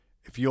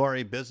If you are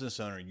a business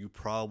owner, you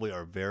probably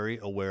are very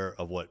aware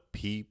of what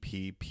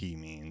PPP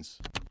means.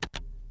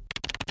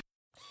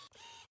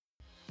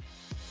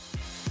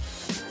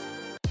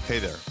 Hey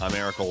there, I'm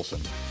Eric Olson.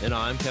 And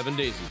I'm Kevin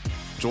Daisy.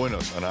 Join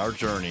us on our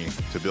journey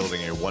to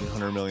building a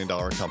 $100 million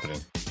company.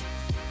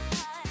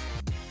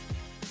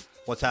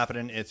 What's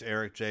happening? It's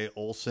Eric J.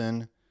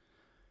 Olson.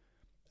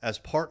 As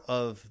part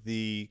of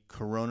the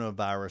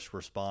coronavirus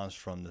response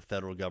from the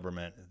federal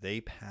government, they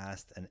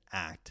passed an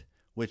act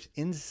which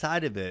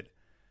inside of it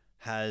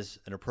has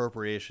an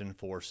appropriation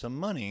for some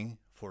money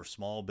for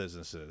small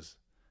businesses.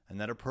 And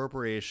that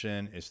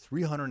appropriation is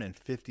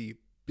 $350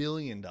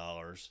 billion.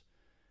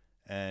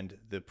 And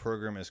the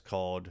program is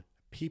called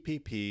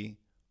PPP,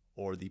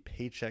 or the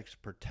Paycheck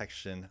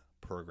Protection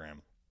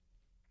Program.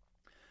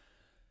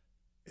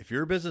 If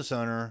you're a business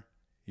owner,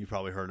 you've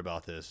probably heard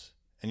about this,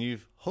 and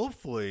you've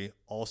hopefully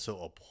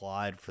also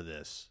applied for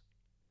this.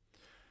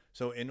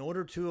 So in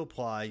order to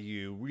apply,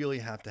 you really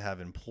have to have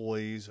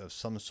employees of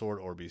some sort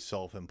or be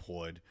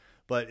self-employed.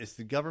 But it's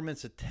the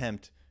government's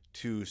attempt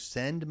to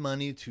send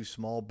money to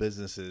small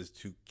businesses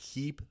to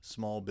keep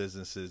small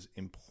businesses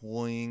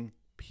employing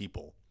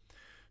people.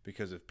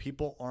 Because if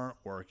people aren't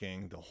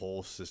working, the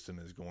whole system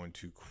is going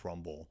to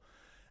crumble.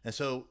 And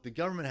so the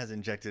government has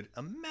injected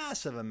a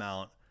massive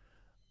amount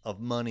of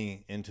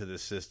money into the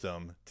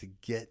system to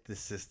get the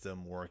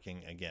system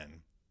working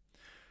again.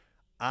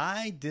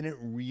 I didn't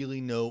really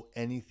know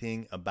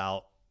anything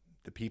about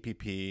the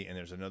PPP, and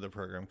there's another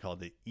program called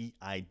the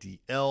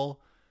EIDL,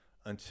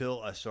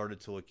 until I started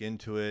to look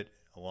into it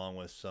along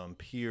with some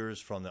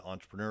peers from the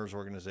Entrepreneurs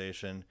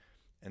Organization,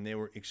 and they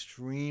were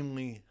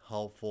extremely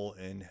helpful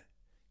in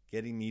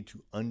getting me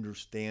to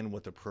understand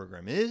what the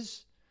program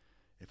is,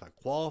 if I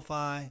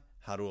qualify,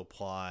 how to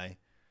apply.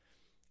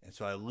 And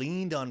so I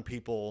leaned on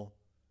people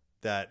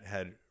that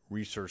had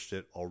researched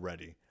it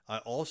already. I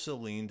also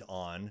leaned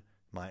on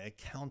my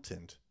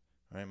accountant,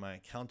 right? My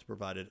accountant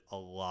provided a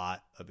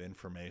lot of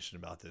information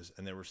about this.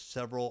 And there were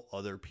several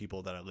other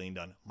people that I leaned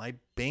on. My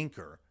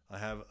banker, I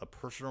have a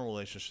personal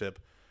relationship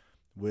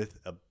with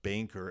a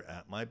banker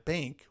at my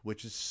bank,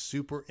 which is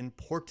super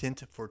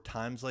important for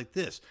times like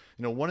this.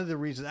 You know, one of the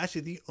reasons,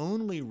 actually the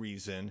only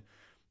reason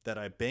that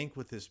I bank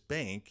with this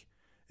bank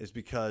is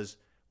because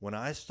when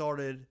I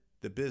started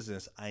the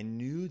business, I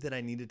knew that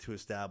I needed to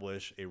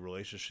establish a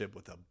relationship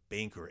with a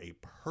banker, a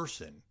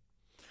person.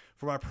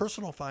 For my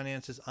personal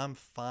finances, I'm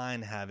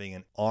fine having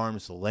an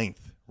arm's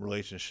length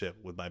relationship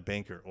with my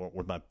banker or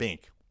with my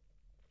bank,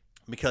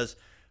 because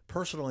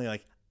personally,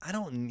 like, I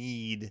don't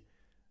need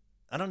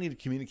to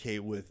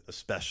communicate with a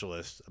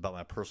specialist about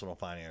my personal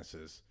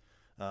finances.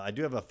 I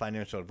do have a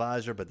financial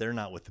advisor, but they're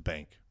not with the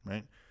bank,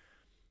 right?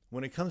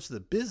 When it comes to the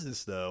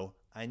business, though,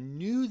 I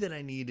knew that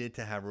I needed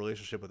to have a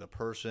relationship with a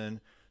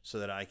person so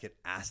that I could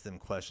ask them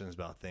questions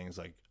about things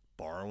like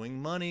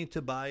borrowing money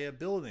to buy a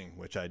building,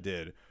 which I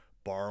did,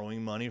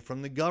 borrowing money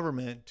from the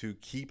government to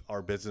keep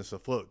our business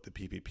afloat, the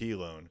PPP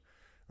loan,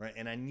 right?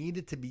 And I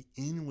needed to be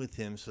in with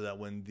him so that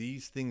when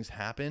these things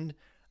happened,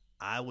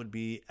 I would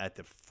be at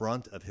the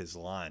front of his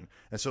line.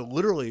 And so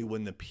literally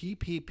when the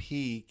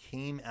PPP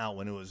came out,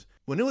 when it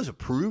was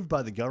approved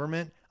by the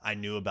government, I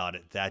knew about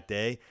it that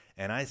day.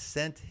 And I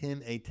sent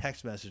him a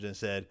text message and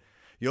said,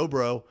 "Yo,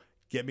 bro,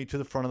 get me to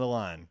the front of the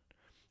line."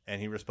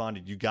 And he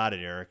responded, "You got it,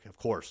 Eric, of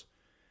course."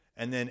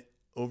 And then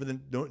over the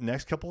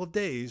next couple of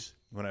days,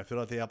 when I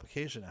filled out the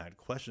application, I had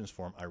questions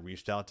for him. I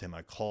reached out to him.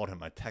 I called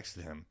him. I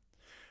texted him.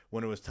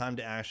 When it was time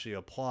to actually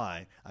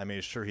apply, I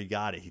made sure he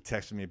got it. He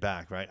texted me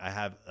back, right? I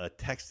have a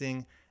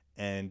texting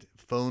and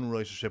phone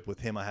relationship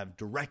with him. I have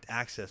direct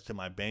access to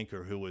my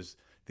banker, who was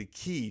the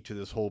key to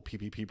this whole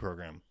PPP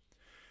program.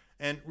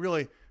 And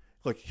really,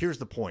 look, here's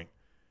the point.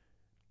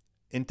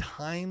 In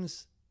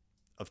times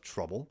of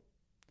trouble,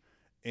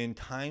 in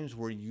times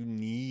where you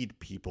need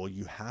people,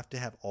 you have to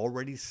have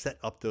already set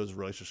up those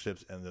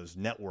relationships and those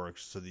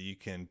networks so that you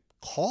can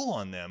call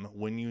on them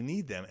when you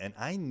need them. And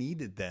I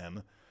needed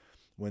them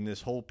when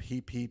this whole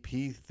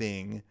PPP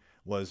thing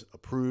was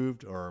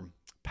approved or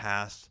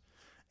passed,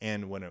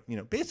 and when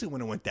it, basically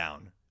when it went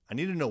down. I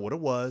needed to know what it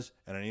was,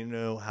 and I needed to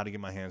know how to get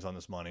my hands on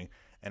this money,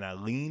 and I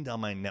leaned on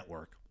my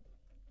network.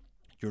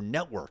 Your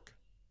network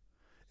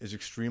is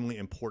extremely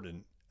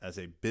important as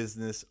a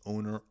business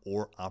owner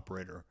or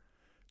operator.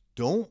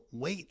 Don't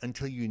wait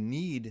until you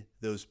need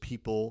those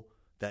people,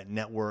 that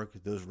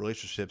network, those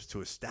relationships,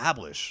 to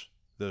establish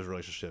those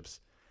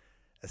relationships.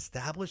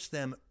 Establish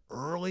them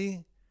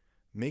early.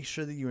 Make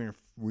sure that you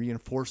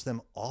reinforce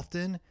them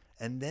often.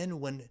 And then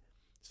when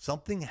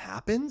something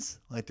happens,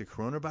 like the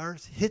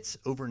coronavirus hits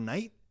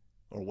overnight,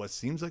 or what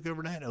seems like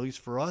overnight, at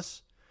least for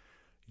us,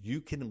 you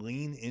can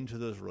lean into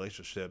those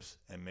relationships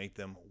and make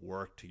them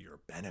work to your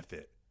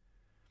benefit.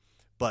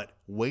 But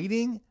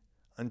waiting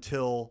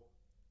until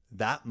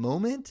that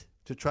moment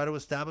to try to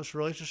establish a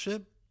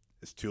relationship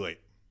is too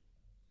late.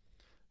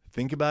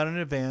 Think about it in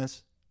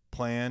advance,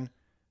 plan,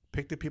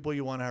 pick the people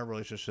you want to have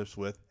relationships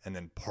with, and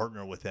then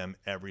partner with them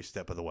every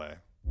step of the way.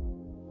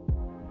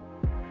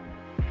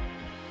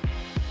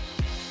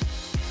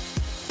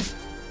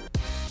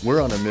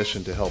 We're on a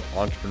mission to help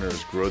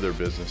entrepreneurs grow their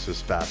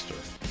businesses faster.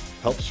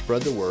 Help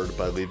spread the word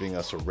by leaving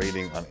us a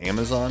rating on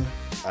Amazon,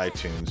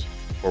 iTunes,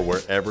 or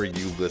wherever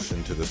you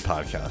listen to this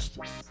podcast.